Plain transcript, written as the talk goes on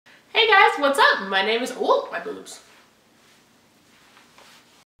guys, what's up? My name is, ooh, my boobs.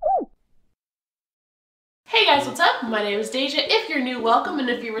 Hey guys, what's up? My name is Deja. If you're new, welcome, and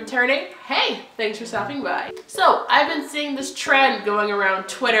if you're returning, hey, thanks for stopping by. So, I've been seeing this trend going around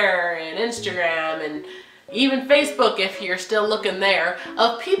Twitter and Instagram and even Facebook, if you're still looking there,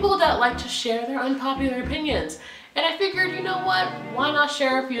 of people that like to share their unpopular opinions. And I figured, you know what? Why not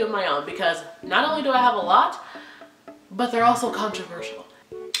share a few of my own? Because not only do I have a lot, but they're also controversial.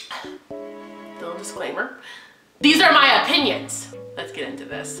 Little disclaimer. These are my opinions. Let's get into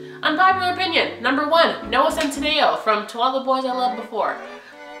this. Unpopular opinion. Number 1, Noah Centineo from To All the Boys I Loved Before.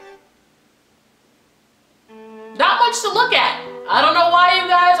 Not much to look at. I don't know why you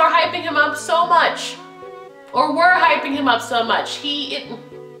guys are hyping him up so much. Or were hyping him up so much. He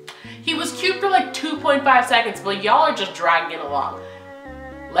was cute for like 2.5 seconds, but y'all are just dragging it along.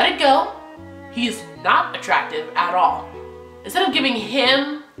 Let it go. He's not attractive at all. Instead of giving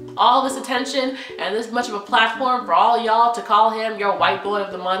him all this attention and this much of a platform for all y'all to call him your white boy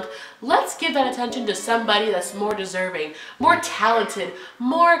of the month, let's give that attention to somebody that's more deserving, more talented,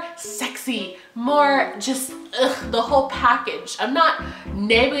 more sexy, more just the whole package. I'm not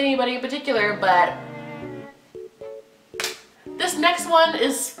naming anybody in particular, but this next one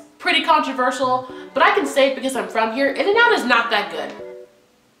is pretty controversial, but I can say it because I'm from here. In-N-Out is not that good.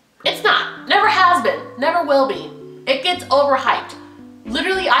 It's not. Never has been. Never will be. It gets overhyped.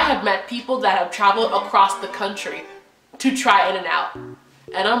 Literally, I have met people that have traveled across the country to try In-N-Out.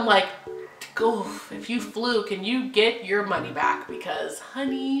 And I'm like, go, if you flew, can you get your money back? Because,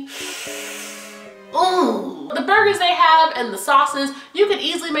 honey, ooh. The burgers they have and the sauces, you could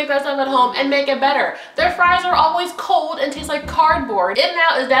easily make that stuff at home and make it better. Their fries are always cold and taste like cardboard.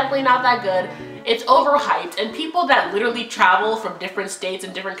 In-N-Out is definitely not that good. It's overhyped, and people that literally travel from different states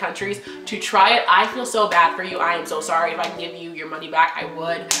and different countries to try it, I feel so bad for you. I am so sorry. If I can give you your money back, I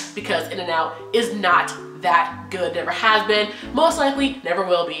would, because In-N-Out is not that good. Never has been, most likely never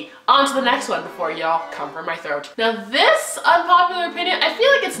will be. On to the next one before y'all come for my throat. Now this unpopular opinion, I feel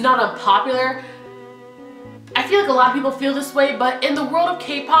like it's not unpopular. I feel like a lot of people feel this way, but in the world of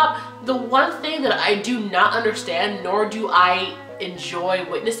K-pop, the one thing that I do not understand, nor do I enjoy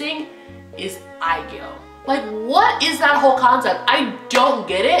witnessing, is aegyo. Like, what is that whole concept? I don't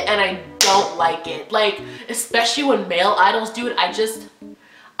get it, and I don't like it. Like, especially when male idols do it,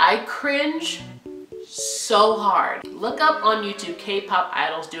 I cringe so hard. Look up on YouTube K-pop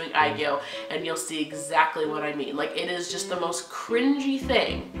idols doing aegyo, and you'll see exactly what I mean. Like, it is just the most cringy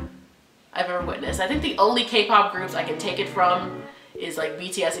thing I've ever witnessed. I think the only K-pop groups I can take it from is like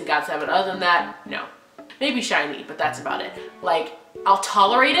BTS and GOT7. Other than that, no. Maybe SHINee, but that's about it. Like, I'll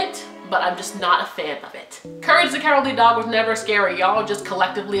tolerate it, but I'm just not a fan of it. Courage the Cowardly Dog was never scary. Y'all are just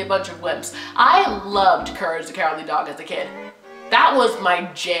collectively a bunch of wimps. I loved Courage the Cowardly Dog as a kid. That was my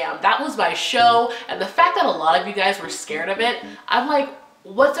jam. That was my show. And the fact that a lot of you guys were scared of it, I'm like,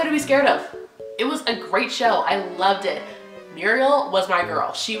 what's there to be scared of? It was a great show. I loved it. Muriel was my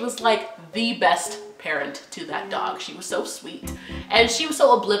girl. She was like the best parent to that dog. She was so sweet. And she was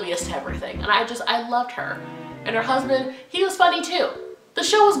so oblivious to everything. And I loved her. And her husband, he was funny too. The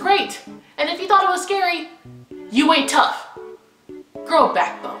show was great. And if you thought it was scary, you ain't tough. Grow a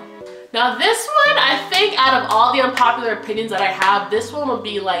backbone. Now this one, I think out of all the unpopular opinions that I have, this one will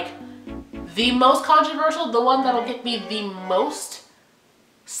be like the most controversial, the one that'll get me the most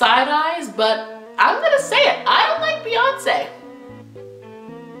side eyes, but I'm gonna say it. I don't like Beyonce.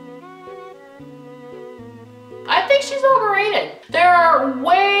 I think she's overrated. There are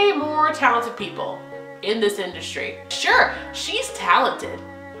way more talented people in this industry. Sure, she's talented,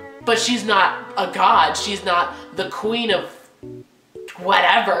 but she's not a god. She's not the queen of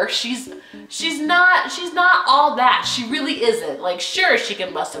whatever. She's not all that. She really isn't. Like, sure, she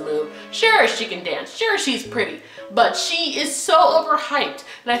can bust a move. Sure, she can dance. Sure, she's pretty, but she is so overhyped.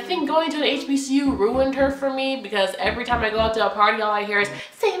 And I think going to an HBCU ruined her for me, because every time I go out to a party, all I hear is,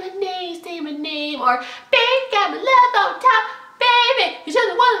 say my name, or babe, got my love on top, baby, cause you're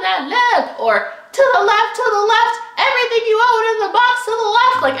the one that I love, or to the left, everything you own in the box to the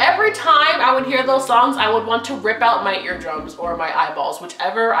left. Like, every time I would hear those songs, I would want to rip out my eardrums or my eyeballs,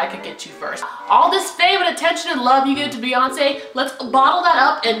 whichever I could get to first. All this fame and attention and love you give to Beyonce, let's bottle that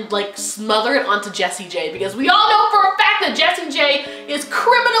up and like smother it onto Jessie J, because we all know for a fact that Jessie J is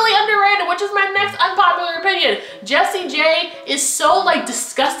criminally underrated, which is my next unpopular opinion. Jessie J is so like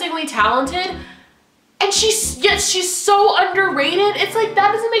disgustingly talented, and yet she's so underrated. It's like,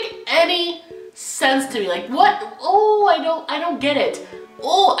 that doesn't make any sense to me. Like, what? Oh, I don't get it.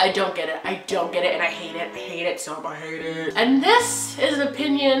 Oh, I don't get it. I don't get it, and I hate it. I hate it so much. I hate it. And this is an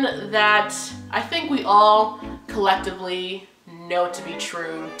opinion that I think we all collectively know to be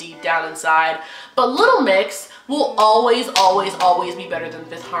true deep down inside. But Little Mix will always, always, always be better than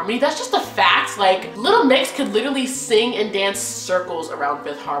Fifth Harmony. That's just a fact. Like, Little Mix could literally sing and dance circles around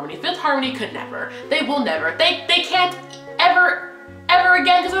Fifth Harmony. Fifth Harmony could never. They will never. They can't ever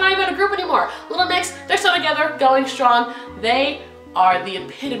again, because they're not even a group anymore. Little Mix, they're still together, going strong. They are the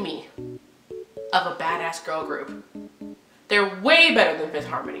epitome of a badass girl group. They're way better than Fifth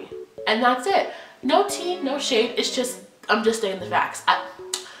Harmony. And that's it. No tea, no shade. It's just, I'm just stating the facts.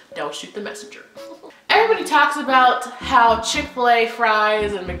 Don't shoot the messenger. Everybody talks about how Chick-fil-A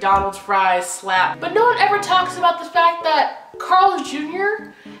fries and McDonald's fries slap, but no one ever talks about the fact that Carl's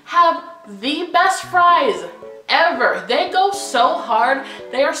Jr. have the best fries ever. They go so hard.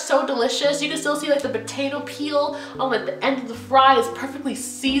 They are so delicious. You can still see like the potato peel on like the end of the fry is perfectly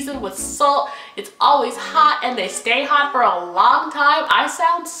seasoned with salt. It's always hot and they stay hot for a long time. I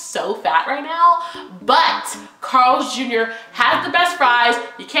sound so fat right now, but Carl's Jr. has the best fries.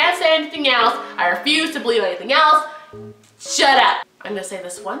 You can't say anything else. I refuse to believe anything else. Shut up. I'm gonna say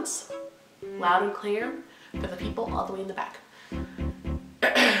this once, loud and clear, for the people all the way in the back.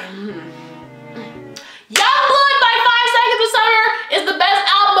 Youngblood by 5 Seconds of Summer is the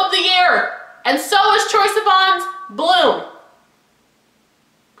best album of the year. And so is Troye Sivan's Bloom.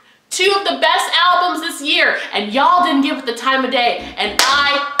 Two of the best albums this year, and y'all didn't give it the time of day, and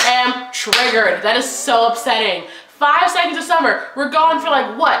I am triggered. That is so upsetting. 5 Seconds of Summer, we're gone for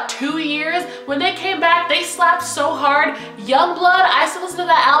like, what, 2 years? When they came back, they slapped so hard. Youngblood, I still listen to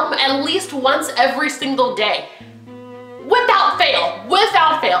that album at least once every single day. Without fail,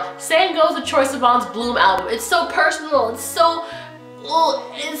 without fail. Same goes with Troye Sivan's Bloom album. It's so personal, it's so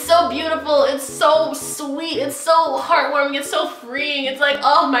beautiful, it's so sweet, it's so heartwarming, it's so freeing. It's like,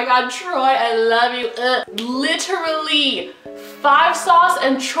 oh my God, Troy, I love you. Literally, 5 Sauce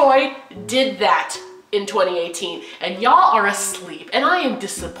and Troy did that in 2018, and y'all are asleep, and I am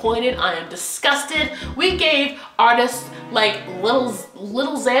disappointed. I am disgusted. We gave artists like Lil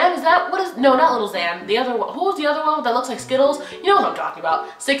Xan, is that what is, no, not Lil Xan, the other one, who was the other one that looks like Skittles? You know what I'm talking about.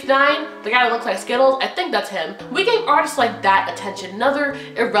 6ix9ine, the guy that looks like Skittles, I think that's him. We gave artists like that attention, another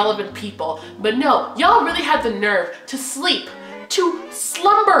irrelevant people, but no, y'all really had the nerve to sleep, to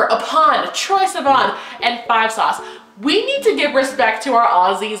slumber upon Troye Sivan and 5 Sauce. We need to give respect to our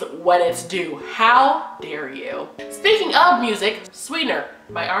Aussies when it's due. How dare you? Speaking of music, Sweetener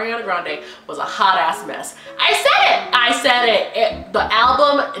by Ariana Grande was a hot ass mess. I said it! I said it. The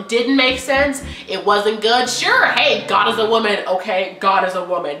album didn't make sense. It wasn't good. Sure, hey, God is a woman. Okay, God is a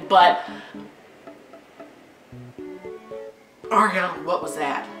woman. But Ariana, what was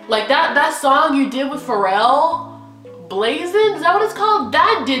that? Like that song you did with Pharrell, Blazin', is that what it's called?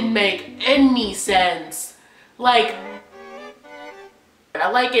 That didn't make any sense. Like, I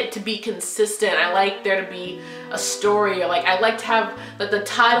like it to be consistent. I like there to be a story. Like, I like to have the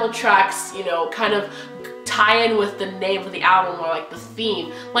title tracks, you know, kind of tie in with the name of the album or like the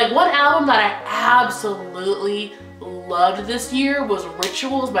theme. Like, one album that I absolutely loved this year was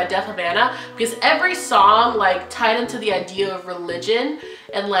Rituals by Def Havana, because every song like tied into the idea of religion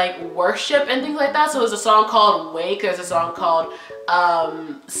and like worship and things like that. So there's a song called Wake, there's a song called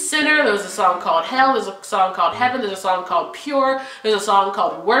Sinner, there's a song called Hell, there's a song called Heaven, there's a song called Pure, there's a song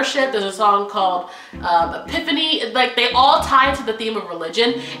called Worship, there's a song called Epiphany. Like, they all tie into the theme of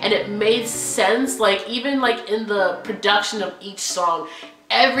religion, and it made sense. Like, even like in the production of each song,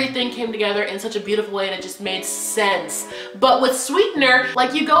 everything came together in such a beautiful way that just made sense. But with Sweetener,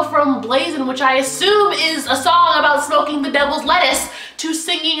 like, you go from Blazin', which I assume is a song about smoking the devil's lettuce, to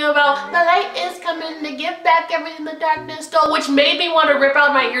singing about the light is coming to give back everything the darkness stole, which made me want to rip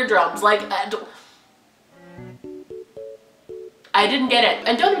out my eardrums. Like, I didn't get it.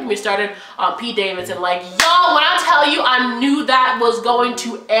 And don't even get me started on Pete Davidson. Like, y'all, when I tell you I knew that was going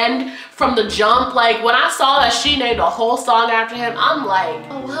to end from the jump, like, when I saw that she named a whole song after him, I'm like,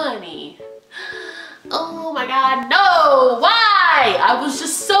 oh honey, oh my God, no, why? I was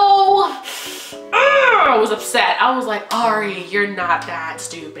just so, I was upset. I was like, Ari, you're not that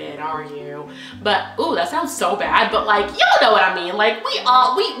stupid, are you? But, ooh, that sounds so bad, but like, y'all know what I mean. Like, we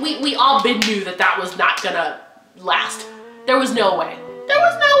all been knew that that was not gonna last. There was no way. There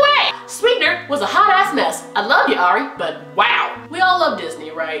was no way. Sweetener was a hot ass mess. I love you, Ari, but wow. We all love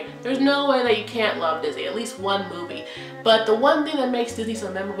Disney, right? There's no way that you can't love Disney, at least one movie. But the one thing that makes Disney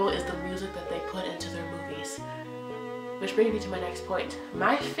so memorable is the music that they put into their movies. Which brings me to my next point.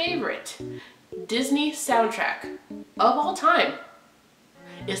 My favorite Disney soundtrack of all time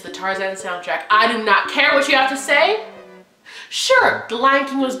is the Tarzan soundtrack. I do not care what you have to say. Sure, The Lion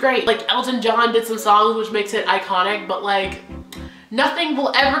King was great. Like, Elton John did some songs which makes it iconic, but like, Nothing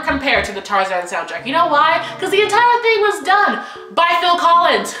will ever compare to the Tarzan soundtrack. You know why? Because the entire thing was done by Phil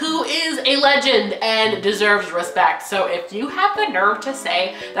Collins, who is a legend and deserves respect. So if you have the nerve to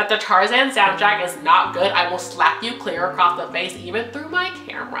say that the Tarzan soundtrack is not good, I will slap you clear across the face, even through my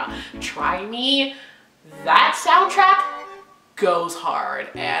camera. Try me. That soundtrack goes hard,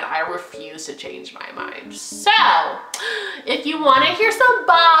 and I refuse to change my mind. So, if you want to hear some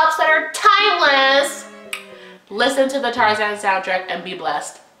bops that are timeless, listen to the Tarzan soundtrack and be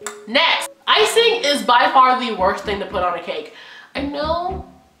blessed. Next, icing is by far the worst thing to put on a cake. I know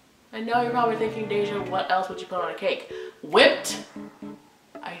you're probably thinking, Deja, what else would you put on a cake? Whipped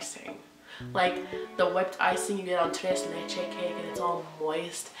icing. Like the whipped icing you get on tres leche cake, and it's all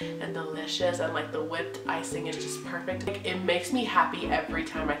moist and delicious, and like the whipped icing is just perfect. Like, it makes me happy every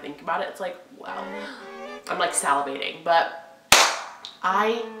time I think about it. It's like, wow. I'm like salivating, but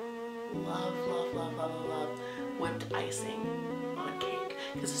I love whipped icing on cake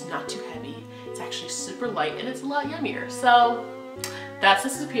because it's not too heavy. It's actually super light and it's a lot yummier. So that's the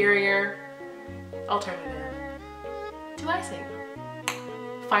superior alternative to icing.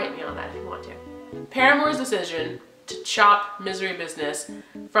 Fight me on that if you want to. Paramore's decision to chop Misery Business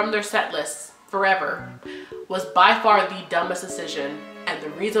from their set lists forever was by far the dumbest decision, and the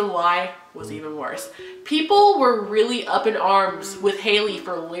reason why was even worse. People were really up in arms with Haley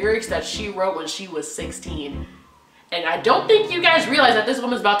for lyrics that she wrote when she was 16. And I don't think you guys realize that this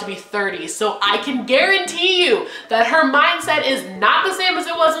woman's about to be 30, so I can guarantee you that her mindset is not the same as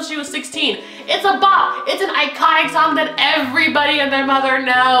it was when she was 16. It's a bop. It's an iconic song that everybody and their mother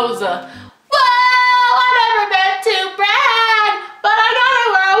knows. Whoa, I never meant to brag, but I got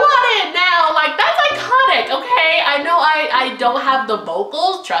it where I want it now. Like, that's iconic, okay? I know I don't have the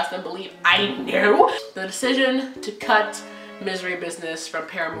vocals, trust and believe I knew. The decision to cut Misery Business from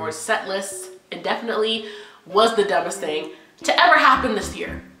Paramore's set list indefinitely was the dumbest thing to ever happen this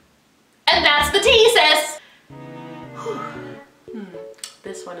year. And that's the tea, sis!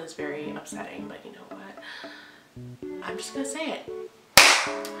 This one is very upsetting, but you know what? I'm just gonna say it.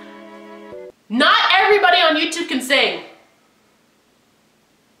 Not everybody on YouTube can sing.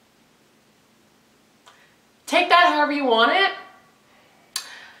 Take that however you want it.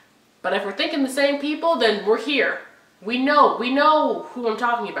 But if we're thinking the same people, then we're here. We know who I'm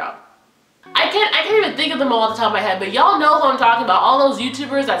talking about. I can't even think of them all off the top of my head, but y'all know who I'm talking about. All those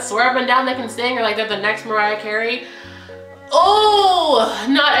YouTubers that swear up and down they can sing, or like they're the next Mariah Carey. Oh,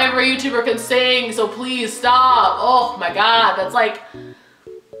 not every YouTuber can sing, so please stop. Oh my God, that's like,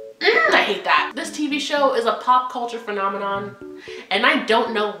 I hate that. This TV show is a pop culture phenomenon, and I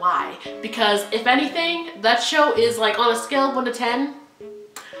don't know why. Because if anything, that show is like on a scale of 1 to 10,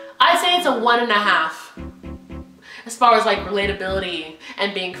 I'd say it's a 1.5. As far as like relatability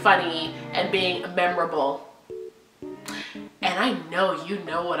and being funny and being memorable. And I know you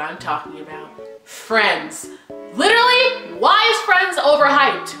know what I'm talking about. Friends. Literally, why is Friends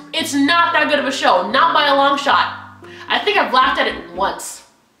overhyped? It's not that good of a show, not by a long shot. I think I've laughed at it once.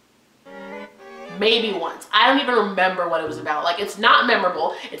 Maybe once. I don't even remember what it was about. Like, it's not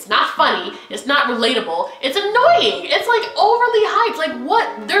memorable, it's not funny, it's not relatable, it's annoying. It's like overly hyped. Like,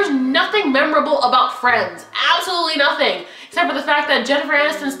 what? There's nothing memorable about Friends. Absolutely nothing. Except for the fact that Jennifer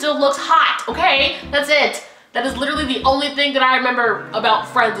Aniston still looks hot, okay? That's it. That is literally the only thing that I remember about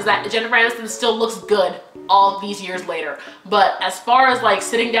Friends, is that Jennifer Aniston still looks good all these years later. But as far as like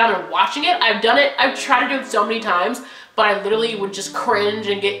sitting down and watching it, I've done it. I've tried to do it so many times, but I literally would just cringe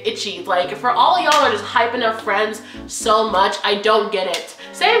and get itchy. Like, for all of y'all are just hyping up Friends so much, I don't get it.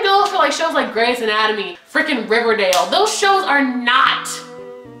 Same goes for like shows like Grey's Anatomy, freaking Riverdale. Those shows are not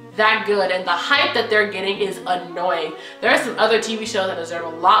that good, and the hype that they're getting is annoying. There are some other TV shows that deserve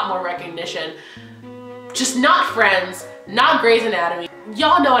a lot more recognition. Just not Friends, not Grey's Anatomy.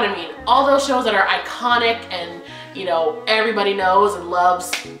 Y'all know what I mean. All those shows that are iconic and, you know, everybody knows and loves.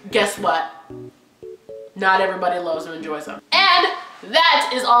 Guess what? Not everybody loves and enjoys them. And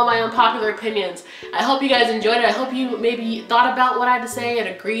that is all my unpopular opinions. I hope you guys enjoyed it. I hope you maybe thought about what I had to say and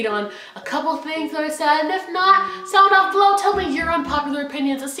agreed on a couple things that I said. And if not, sound off below. Tell me your unpopular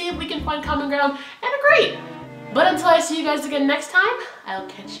opinions and see if we can find common ground and agree. But until I see you guys again next time, I'll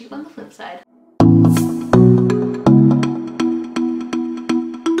catch you on the flip side.